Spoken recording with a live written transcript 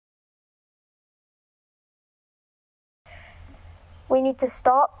We need to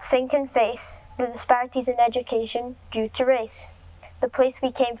stop, think and face the disparities in education due to race. The place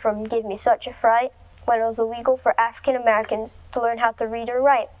we came from gave me such a fright when it was illegal for African Americans to learn how to read or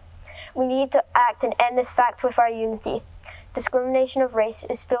write. We need to act and end this fact with our unity. Discrimination of race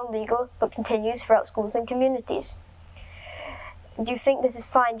is still legal, but continues throughout schools and communities. Do you think this is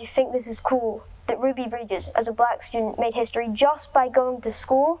fine? Do you think this is cool? That Ruby Bridges, as a black student, made history just by going to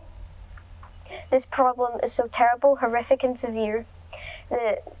school? This problem is so terrible, horrific and severe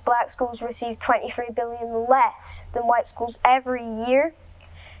that black schools receive $23 billion less than white schools every year.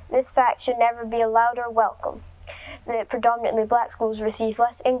 This fact should never be allowed or welcome, that predominantly black schools receive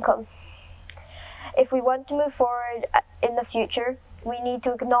less income. If we want to move forward in the future, we need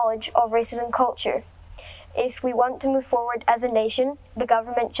to acknowledge all races and culture. If we want to move forward as a nation, the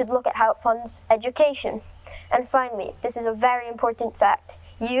government should look at how it funds education. And finally, this is a very important fact.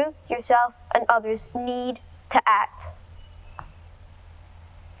 You, yourself, and others need to act.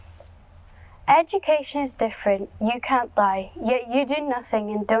 Education is different, you can't lie, yet you do nothing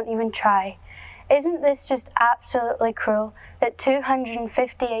and don't even try. Isn't this just absolutely cruel that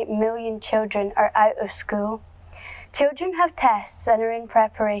 258 million children are out of school? Children have tests and are in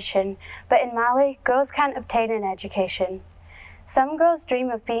preparation, but in Mali, girls can't obtain an education. Some girls dream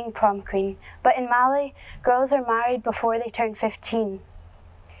of being prom queen, but in Mali, girls are married before they turn 15.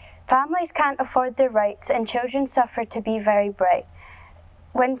 Families can't afford their rights and children suffer to be very bright.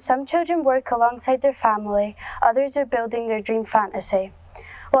 When some children work alongside their family, others are building their dream fantasy.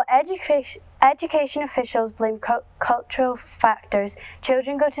 While education officials blame cultural factors,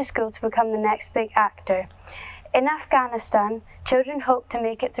 children go to school to become the next big actor. In Afghanistan, children hope to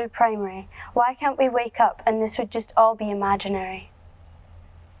make it through primary. Why can't we wake up and this would just all be imaginary?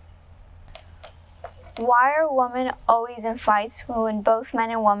 Why are women always in fights when both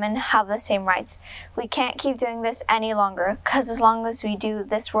men and women have the same rights? We can't keep doing this any longer, because as long as we do,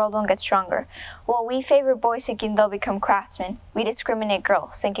 this world won't get stronger. While we favor boys thinking they'll become craftsmen, we discriminate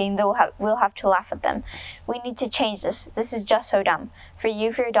girls thinking we'll have to laugh at them. We need to change this. This is just so dumb. For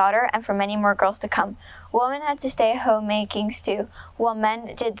you, for your daughter, and for many more girls to come. Women had to stay at home making stew, while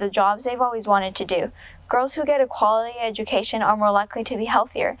men did the jobs they've always wanted to do. Girls who get a quality education are more likely to be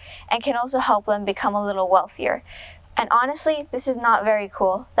healthier and can also help them become a little wealthier. And honestly, this is not very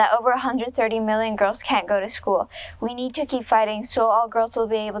cool, that over 130 million girls can't go to school. We need to keep fighting so all girls will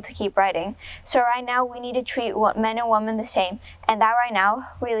be able to keep writing. So right now, we need to treat men and women the same, and that right now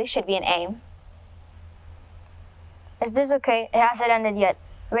really should be an aim. Is this okay? It hasn't ended yet.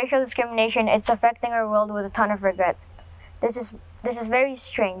 Racial discrimination, it's affecting our world with a ton of regret. This is very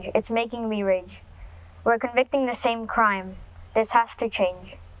strange. It's making me rage. We're convicting the same crime. This has to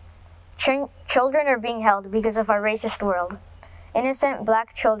change. Children are being held because of our racist world. Innocent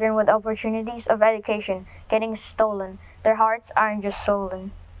black children with opportunities of education getting stolen. Their hearts aren't just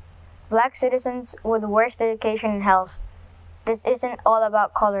stolen. Black citizens with worst education and health. This isn't all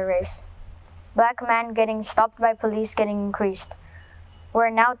about color race. Black men getting stopped by police getting increased. We're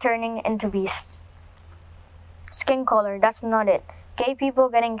now turning into beasts. Skin color, that's not it. Gay people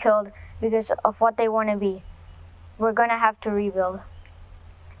getting killed because of what they want to be. We're gonna have to rebuild.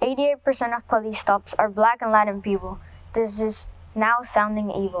 88% of police stops are black and Latin people. This is now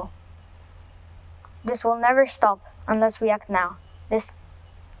sounding evil. This will never stop unless we act now. This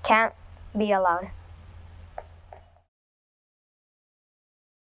can't be allowed.